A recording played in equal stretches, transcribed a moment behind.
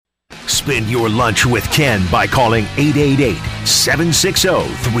Spend your lunch with Ken by calling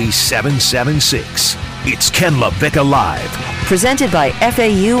 888-760-3776. It's Ken LaVicka Live. Presented by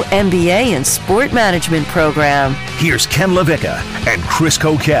FAU MBA and Sport Management Program. Here's Ken LaVicka and Chris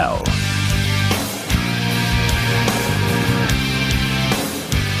Coquel.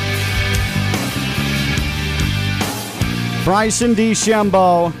 Bryson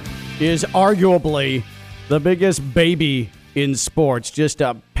DeChambeau is arguably the biggest baby in sports. Just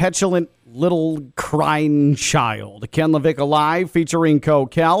a petulant little crying child. Ken LaVicka Live featuring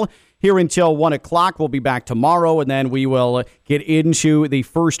Coquel here until 1 o'clock. We'll be back tomorrow, and then we will get into the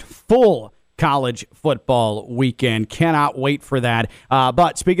first full college football weekend. Cannot wait for that.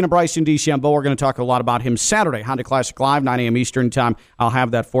 But speaking of Bryson DeChambeau, we're going to talk a lot about him Saturday. Honda Classic Live, 9 a.m. Eastern Time. I'll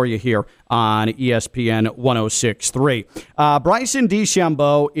have that for you here on ESPN 106.3. Bryson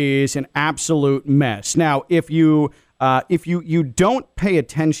DeChambeau is an absolute mess. Now, if you don't pay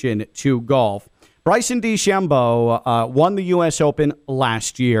attention to golf, Bryson DeChambeau won the U.S. Open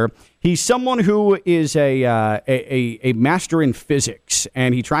last year. He's someone who is a master in physics,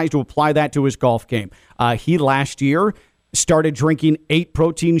 and he tries to apply that to his golf game. He last year started drinking 8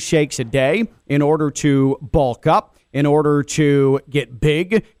 protein shakes a day in order to bulk up, in order to get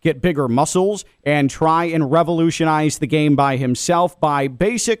big, get bigger muscles, and try and revolutionize the game by himself by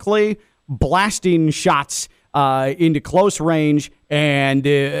basically blasting shots into close range and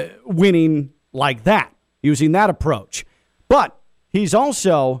winning like that, using that approach. But he's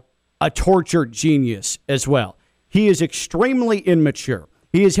also a tortured genius as well. He is extremely immature.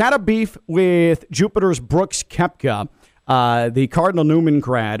 He has had a beef with Jupiter's Brooks Koepka, the Cardinal Newman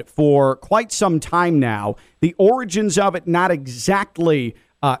grad, for quite some time now. The origins of it not exactly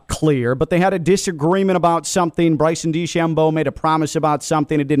clear, but they had a disagreement about something. Bryson DeChambeau made a promise about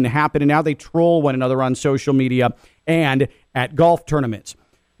something. It didn't happen, and now they troll one another on social media and at golf tournaments.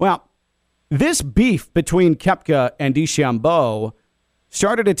 Well, this beef between Koepka and DeChambeau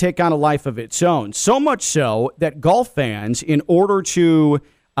started to take on a life of its own, so much so that golf fans, in order to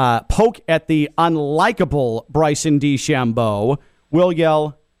poke at the unlikable Bryson DeChambeau, will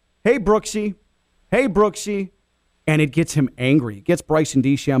yell, "Hey, Brooksy, hey, Brooksy," and it gets him angry. It gets Bryson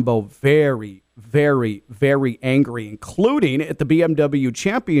DeChambeau very, very, very angry, including at the BMW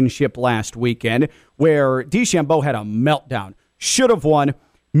Championship last weekend, where DeChambeau had a meltdown. Should have won,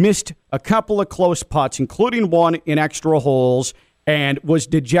 missed a couple of close putts, including one in extra holes, and was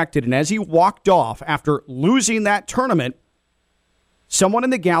dejected. And as he walked off after losing that tournament, someone in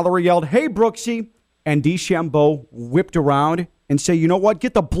the gallery yelled, "Hey, Brooksy," and DeChambeau whipped around and said, "You know what?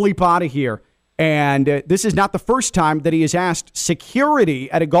 Get the bleep out of here." And this is not the first time that he has asked security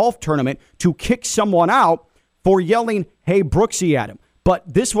at a golf tournament to kick someone out for yelling, "Hey, Brooksy," at him.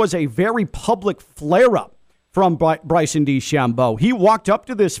 But this was a very public flare-up from Bryson DeChambeau. He walked up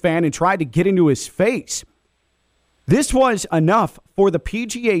to this fan and tried to get into his face. This was enough for the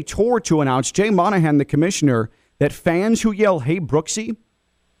PGA Tour to announce, Jay Monahan, the commissioner, that fans who yell, "Hey, Brooksy,"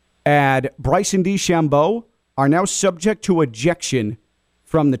 at Bryson DeChambeau are now subject to ejection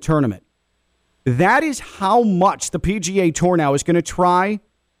from the tournament. That is how much the PGA Tour now is going to try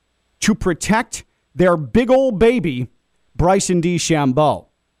to protect their big old baby, Bryson DeChambeau.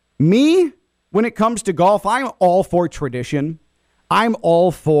 Me, when it comes to golf, I'm all for tradition. I'm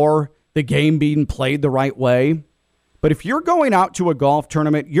all for the game being played the right way. But if you're going out to a golf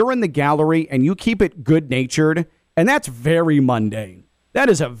tournament, you're in the gallery and you keep it good-natured, and that's very mundane.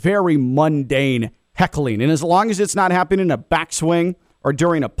 That is a very mundane heckling. And as long as it's not happening in a backswing or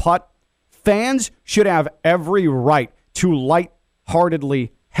during a putt, fans should have every right to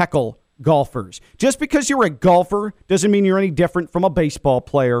lightheartedly heckle golfers. Just because you're a golfer doesn't mean you're any different from a baseball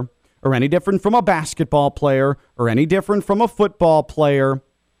player or any different from a basketball player or any different from a football player.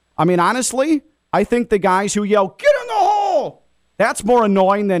 I mean, honestly, I think the guys who yell, "Get in the hole," that's more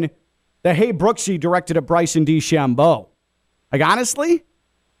annoying than the "Hey, Brooksy" directed at Bryson DeChambeau. Like, honestly,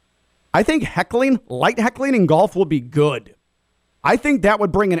 I think light heckling in golf will be good. I think that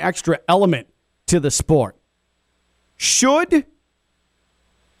would bring an extra element to the sport. Should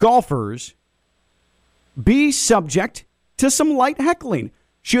golfers be subject to some light heckling?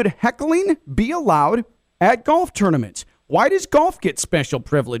 Should heckling be allowed at golf tournaments? Why does golf get special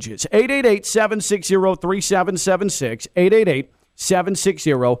privileges? 888-760-3776,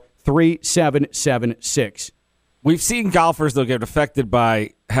 888-760-3776. We've seen golfers, though, get affected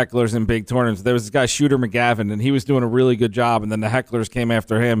by hecklers in big tournaments. There was this guy, Shooter McGavin, and he was doing a really good job, and then the hecklers came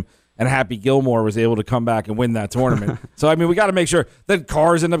after him, and Happy Gilmore was able to come back and win that tournament. So, I mean, we got to make sure that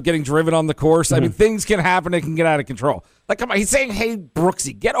cars end up getting driven on the course. I mean, things can happen. It can get out of control. Like, come on, he's saying, "Hey,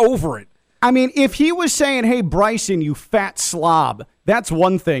 Brooksy, get over it." I mean, if he was saying, hey, Bryson, you fat slob, that's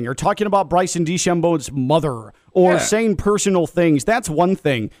one thing. Or talking about Bryson DeChambeau's mother or saying personal things, that's one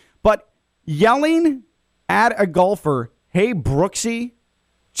thing. But yelling at a golfer, hey, Brooksy,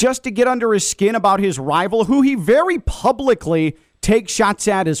 just to get under his skin about his rival, who he very publicly takes shots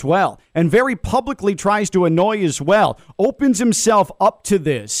at as well, and very publicly tries to annoy as well, opens himself up to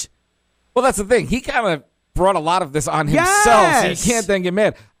this. Well, that's the thing. He kind of brought a lot of this on himself, Yes! so you can't then get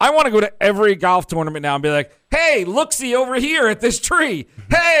mad. I want to go to every golf tournament now and be like, hey, look-see over here at this tree.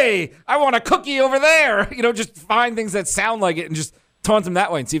 Hey, I want a cookie over there. You know, just find things that sound like it and just taunt them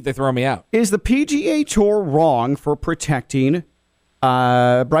that way and see if they throw me out. Is the PGA Tour wrong for protecting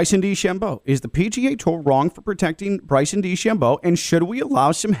Bryson DeChambeau? Is the PGA Tour wrong for protecting Bryson DeChambeau? And should we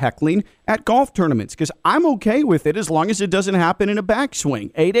allow some heckling at golf tournaments? Because I'm okay with it as long as it doesn't happen in a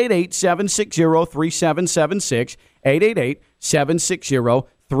backswing. 888-760-3776.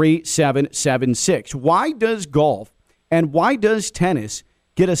 888-760-3776. Why does golf and why does tennis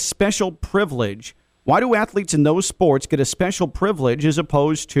get a special privilege? Why do athletes in those sports get a special privilege as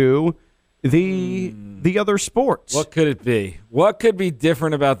opposed to the other sports? What could it be? What could be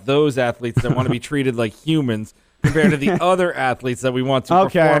different about those athletes that want to be treated like humans compared to the other athletes that we want to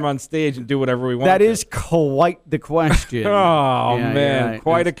perform on stage and do whatever we want? That is quite the question. Man,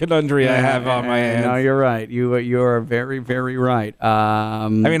 quite a conundrum I have on my hands. No, you're right. You are very, very right. I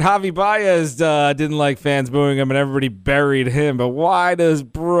mean, Javi Baez didn't like fans booing him, and everybody buried him. But why does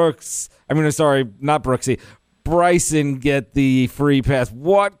Bryson get the free pass?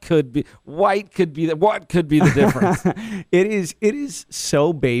 What could be the difference? It is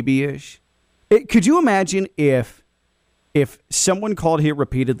so babyish. Could you imagine if someone called here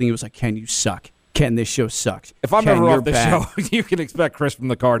repeatedly and was like, Ken, you suck. Ken, this show sucks. If I'm Ken, ever you're off the bad. show, you can expect Chris from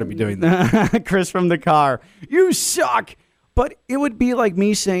the car to be doing that. Chris from the car, you suck. But it would be like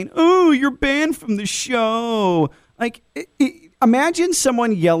me saying, oh, you're banned from the show. Like, imagine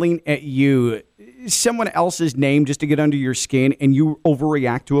someone yelling at you someone else's name just to get under your skin and you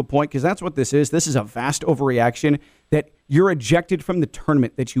overreact to a point, because that's what this is. This is a vast overreaction that you're ejected from the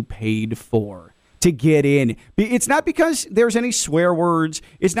tournament that you paid for to get in. It's not because there's any swear words.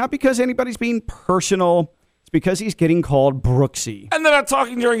 It's not because anybody's being personal. It's because he's getting called Brooksy. And they're not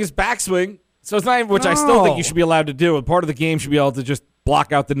talking during his backswing. So it's not even, which I still think you should be allowed to do. And part of the game should be able to just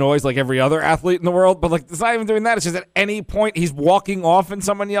block out the noise like every other athlete in the world. But like, it's not even doing that. It's just at any point he's walking off and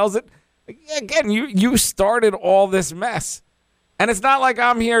someone yells it. Again, you started all this mess. And it's not like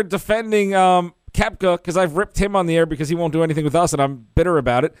I'm here defending Koepka because I've ripped him on the air because he won't do anything with us and I'm bitter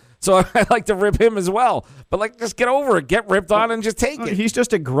about it. So I like to rip him as well. But like, just get over it. Get ripped on and just take it. He's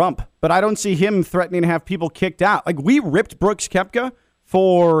just a grump. But I don't see him threatening to have people kicked out. Like, we ripped Brooks Koepka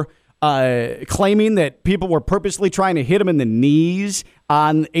for claiming that people were purposely trying to hit him in the knees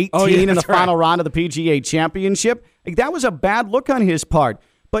on 18 in the final round of the PGA Championship. Like, that was a bad look on his part.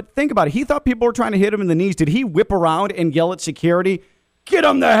 But think about it. He thought people were trying to hit him in the knees. Did he whip around and yell at security, get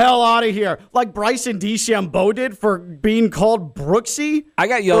him the hell out of here, like Bryson DeChambeau did for being called Brooksy? I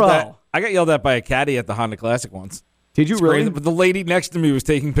got yelled at. I got yelled at by a caddy at the Honda Classic once. Did you really? Crazy. But the lady next to me was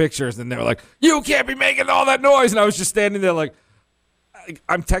taking pictures, and they were like, you can't be making all that noise. And I was just standing there like,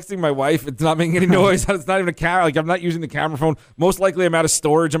 I'm texting my wife. It's not making any noise. It's not even a camera. Like, I'm not using the camera phone. Most likely I'm out of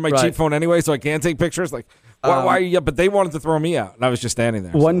storage on my cheap phone anyway, so I can't take pictures. Like, why are you? But they wanted to throw me out, and I was just standing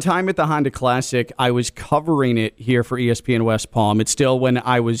there. One time at the Honda Classic, I was covering it here for ESPN West Palm. It's still when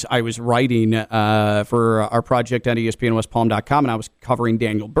I was writing for our project on ESPNWestPalm.com, and I was covering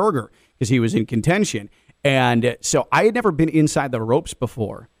Daniel Berger because he was in contention. And so I had never been inside the ropes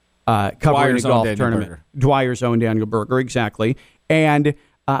before covering a golf tournament. Dwyer's own Daniel Berger, exactly. And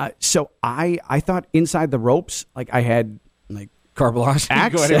so I thought inside the ropes, like I had like carte blanche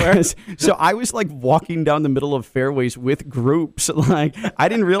access. So I was like walking down the middle of fairways with groups. Like, I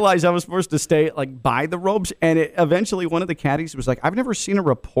didn't realize I was supposed to stay like by the ropes. And eventually one of the caddies was like, I've never seen a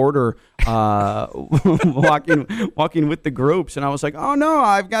reporter walking with the groups. And I was like, oh no,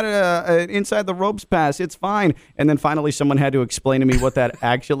 I've got an inside the ropes pass. It's fine. And then finally someone had to explain to me what that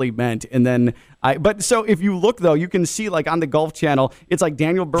actually meant. And then but so if you look though, you can see like on the Golf Channel, it's like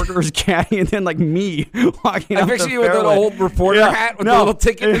Daniel Berger's caddy and then like me walking up the fairway. I picture you with an old reporter hat with a little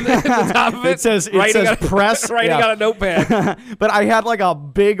ticket in the top of it. It says press. Writing on a notepad. But I had like a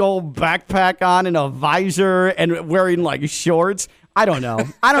big old backpack on and a visor and wearing like shorts. I don't know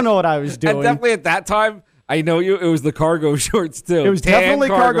what I was doing. And definitely at that time, I know it was the cargo shorts too. It was definitely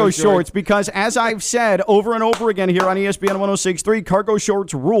cargo shorts because, as I've said over and over again here on ESPN 106.3, cargo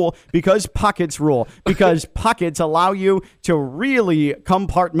shorts rule because pockets rule. Because pockets allow you to really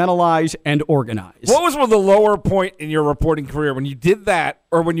compartmentalize and organize. What was the lower point in your reporting career when you did that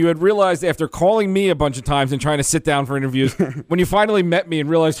or when you had realized after calling me a bunch of times and trying to sit down for interviews, when you finally met me and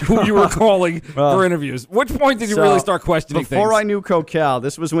realized who you were calling for interviews? Which point did you really start questioning things? Before I knew Coquel,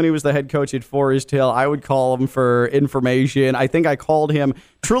 this was when he was the head coach at Forest Hill, I would call him for information. I think I called him.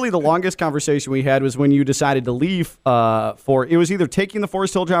 Truly, the longest conversation we had was when you decided to leave it was either taking the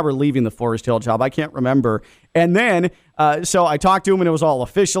Forest Hill job or leaving the Forest Hill job. I can't remember. And then, so I talked to him, and it was all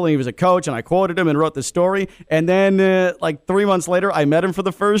official, and he was a coach, and I quoted him and wrote the story. And then, like 3 months later, I met him for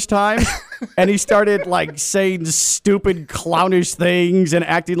the first time, and he started, like, saying stupid, clownish things and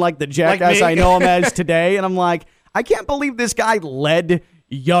acting like the jackass I know him as today. And I'm like, I can't believe this guy led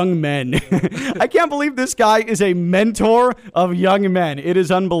young men. I can't believe this guy is a mentor of young men. It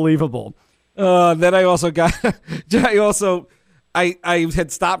is unbelievable. Then I also got, I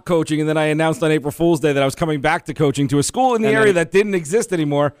had stopped coaching, and then I announced on April Fool's Day that I was coming back to coaching to a school in the area that didn't exist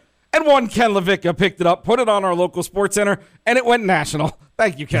anymore. And one Ken LaVicka picked it up, put it on our local sports center, and it went national.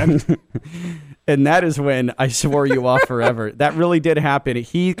 Thank you, Ken. And that is when I swore you off forever. That really did happen.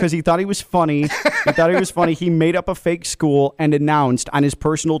 Because he thought he was funny. He made up a fake school and announced on his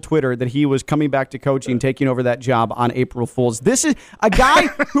personal Twitter that he was coming back to coaching, taking over that job on April Fool's. This is a guy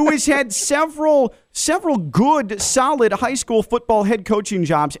who has had several good, solid high school football head coaching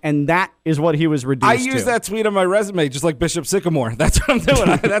jobs, and that is what he was reduced to. I use that tweet on my resume, just like Bishop Sycamore. That's what I'm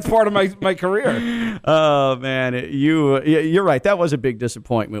doing. That's part of my career. Oh, man. You're right. That was a big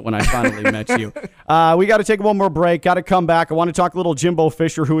disappointment when I finally met you. We got to take one more break. Got to come back. I want to talk a little Jimbo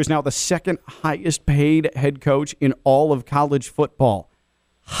Fisher, who is now the second highest paid head coach in all of college football.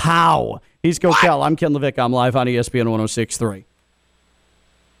 How? He's Coquel. I'm Ken LaVicka. I'm live on ESPN 106.3.